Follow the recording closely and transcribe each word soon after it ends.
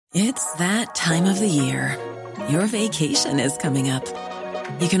It's that time of the year. Your vacation is coming up.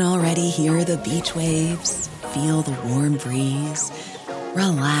 You can already hear the beach waves, feel the warm breeze,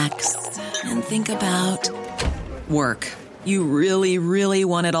 relax, and think about work. You really, really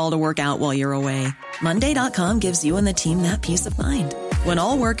want it all to work out while you're away. Monday.com gives you and the team that peace of mind. When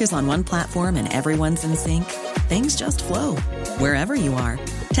all work is on one platform and everyone's in sync, things just flow. Wherever you are,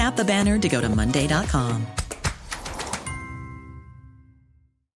 tap the banner to go to Monday.com.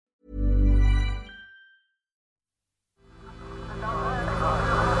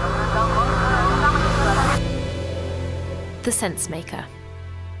 The Sense Maker.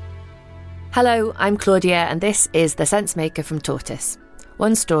 Hello, I'm Claudia, and this is The Sense Maker from Tortoise.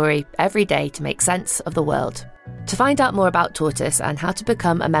 One story every day to make sense of the world. To find out more about Tortoise and how to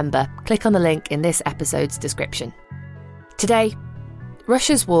become a member, click on the link in this episode's description. Today,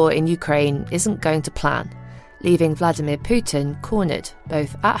 Russia's war in Ukraine isn't going to plan, leaving Vladimir Putin cornered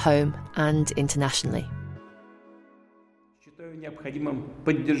both at home and internationally.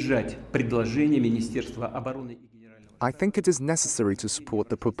 I think it is necessary to support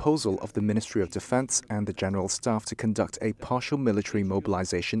the proposal of the Ministry of Defense and the General Staff to conduct a partial military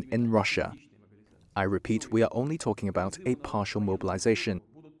mobilization in Russia. I repeat, we are only talking about a partial mobilization.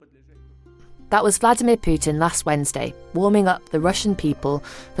 That was Vladimir Putin last Wednesday, warming up the Russian people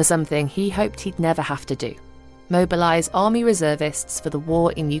for something he hoped he'd never have to do: mobilise army reservists for the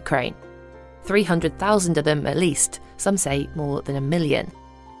war in Ukraine. 300,000 of them at least, some say more than 1 million.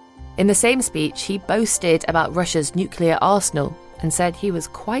 In the same speech, he boasted about Russia's nuclear arsenal and said he was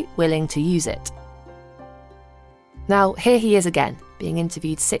quite willing to use it. Now, here he is again, being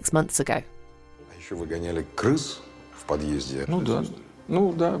interviewed 6 months ago.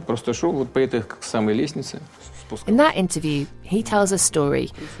 In that interview, he tells a story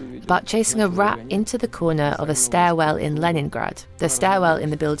about chasing a rat into the corner of a stairwell in Leningrad, the stairwell in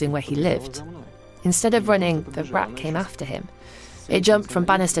the building where he lived. Instead of running, the rat came after him. It jumped from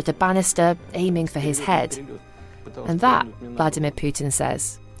banister to banister, aiming for his head. And that, Vladimir Putin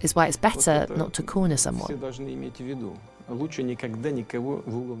says, is why it's better not to corner someone.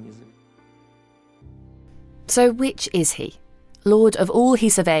 So which is he? Lord of all he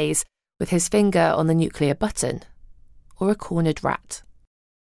surveys, with his finger on the nuclear button, or a cornered rat?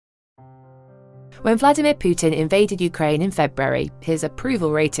 When Vladimir Putin invaded Ukraine in February, his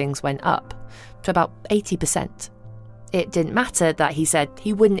approval ratings went up to about 80%. It didn't matter that he said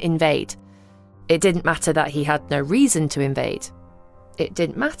he wouldn't invade. It didn't matter that he had no reason to invade. It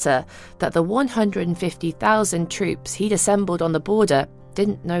didn't matter that the 150,000 troops he'd assembled on the border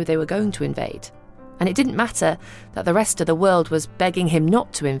didn't know they were going to invade. And it didn't matter that the rest of the world was begging him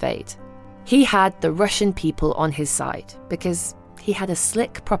not to invade. He had the Russian people on his side because he had a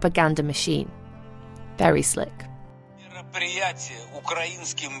slick propaganda machine. Very slick.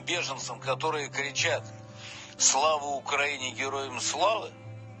 Слава Украине, героям славы!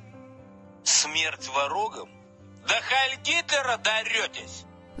 Смерть ворогам! Да Хайль Гитлера даретесь!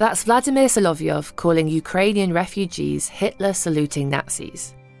 That's Vladimir Solovyov calling Ukrainian refugees Hitler-saluting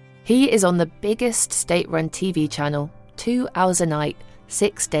Nazis. He is on the biggest state-run TV channel 2 hours a night,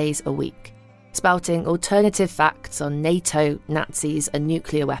 6 days a week, spouting alternative facts on NATO, Nazis and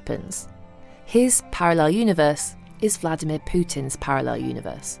nuclear weapons. His parallel universe is Vladimir Putin's parallel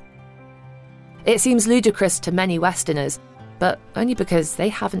universe. It seems ludicrous to many Westerners, but only because they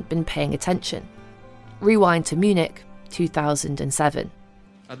haven't been paying attention. Rewind to Munich, 2007.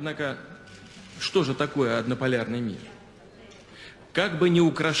 Однако, что же такое однополярный мир? Как бы ни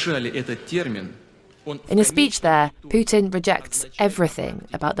украшали этот термин, In a speech there, Putin rejects everything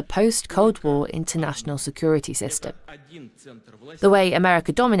about the post-Cold War international security system. The way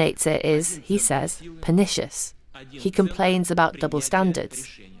America dominates it is, he says, pernicious. He complains about double standards.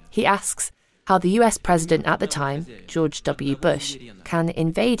 He asks how the US president at the time, George W. Bush, can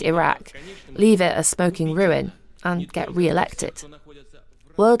invade Iraq, leave it a smoking ruin, and get re-elected.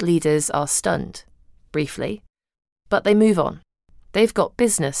 World leaders are stunned, briefly, but they move on. They've got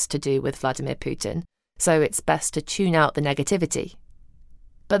business to do with Vladimir Putin, so it's best to tune out the negativity.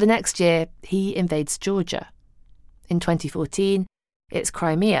 But the next year, he invades Georgia. In 2014, it's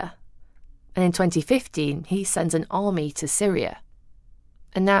Crimea. And in 2015, he sends an army to Syria.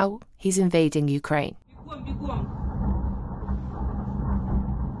 And now he's invading Ukraine.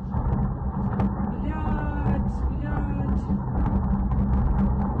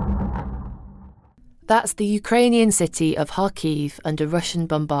 That's the Ukrainian city of Kharkiv under Russian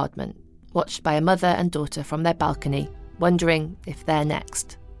bombardment, watched by a mother and daughter from their balcony, wondering if they're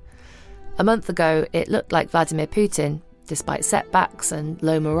next. A month ago, it looked like Vladimir Putin, despite setbacks and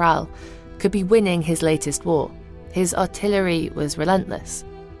low morale, could be winning his latest war. His artillery was relentless.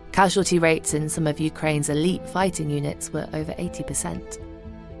 Casualty rates in some of Ukraine's elite fighting units were over 80%.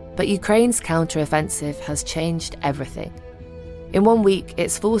 But Ukraine's counter-offensive has changed everything. In 1 week,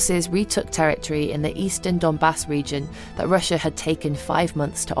 its forces retook territory in the eastern Donbass region that Russia had taken 5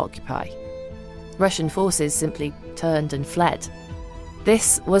 months to occupy. Russian forces simply turned and fled.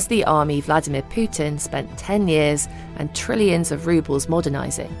 This was the army Vladimir Putin spent 10 years and trillions of rubles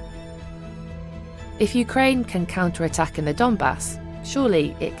modernising. If Ukraine can counterattack in the Donbass,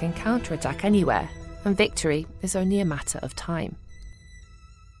 surely it can counterattack anywhere, and victory is only a matter of time.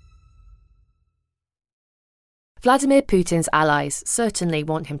 Vladimir Putin's allies certainly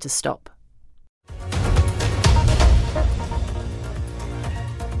want him to stop.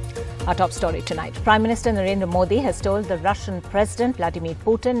 Our top story tonight. Prime Minister Narendra Modi has told the Russian President Vladimir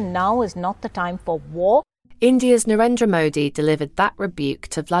Putin now is not the time for war. India's Narendra Modi delivered that rebuke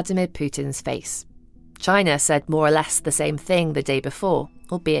to Vladimir Putin's face. China said more or less the same thing the day before,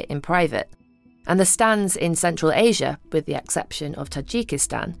 albeit in private. And the stands in Central Asia, with the exception of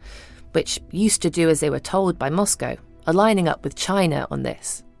Tajikistan, which used to do as they were told by Moscow, are lining up with China on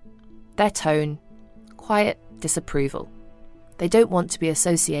this. Their tone, quiet disapproval. They don't want to be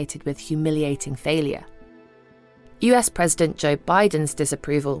associated with humiliating failure. US President Joe Biden's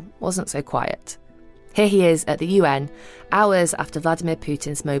disapproval wasn't so quiet. Here he is at the UN, hours after Vladimir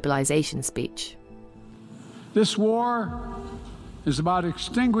Putin's mobilization speech. This war is about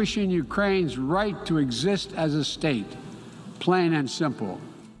extinguishing Ukraine's right to exist as a state, plain and simple.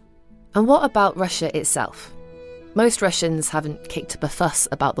 And what about Russia itself? Most Russians haven't kicked up a fuss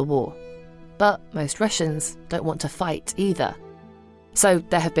about the war. But most Russians don't want to fight either. So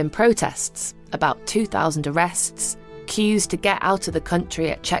there have been protests, about 2,000 arrests, queues to get out of the country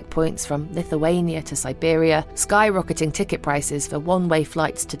at checkpoints from Lithuania to Siberia, skyrocketing ticket prices for one-way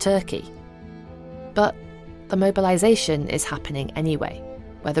flights to Turkey. But the mobilisation is happening anyway,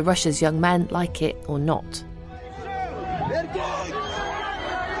 whether Russia's young men like it or not.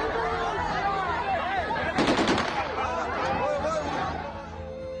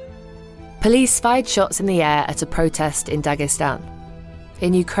 Police fired shots in the air at a protest in Dagestan.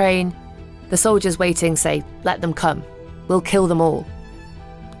 In Ukraine, the soldiers waiting say, "Let them come. We'll kill them all."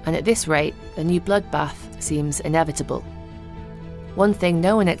 And at this rate, a new bloodbath seems inevitable. One thing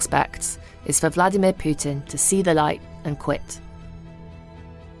no one expects is for Vladimir Putin to see the light and quit.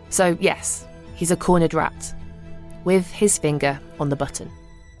 So yes, he's a cornered rat, with his finger on the button.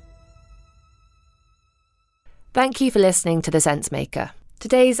 Thank you for listening to The Sense Maker.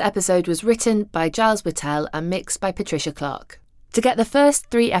 Today's episode was written by Giles Whittell and mixed by Patricia Clark. To get the first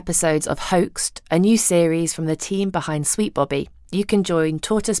 3 episodes of Hoaxed, a new series from the team behind Sweet Bobby, you can join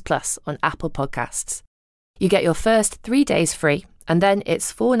Tortoise Plus on Apple Podcasts. You get your first 3 days free, and then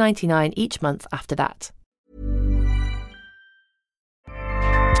it's $4.99 each month after that.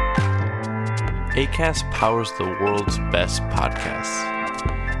 Acast powers the world's best podcasts.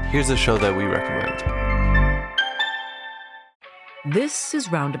 Here's a show that we recommend. This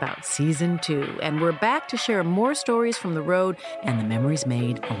is Roundabout Season 2, and we're back to share more stories from the road and the memories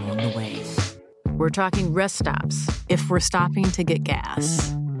made along the way. We're talking rest stops. If we're stopping to get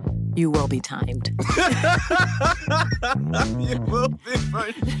gas, you will be timed. You will be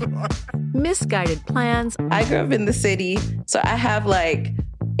for sure. Misguided plans. I grew up in the city, so I have a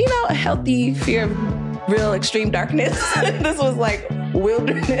healthy fear of real extreme darkness. This was like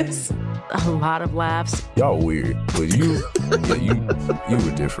wilderness. A lot of laughs. Y'all weird, but you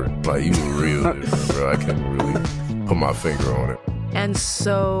were different. Like, you were real different, bro. I can't really put my finger on it. And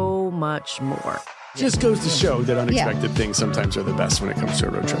so much more. Just goes to show that unexpected things sometimes are the best when it comes to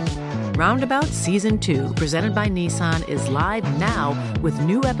a road trip. Roundabout Season 2, presented by Nissan, is live now with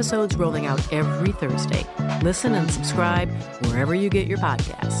new episodes rolling out every Thursday. Listen and subscribe wherever you get your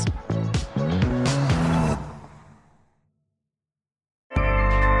podcasts.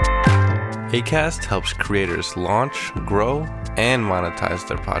 Acast helps creators launch, grow, and monetize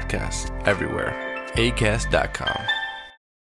their podcasts everywhere. Acast.com.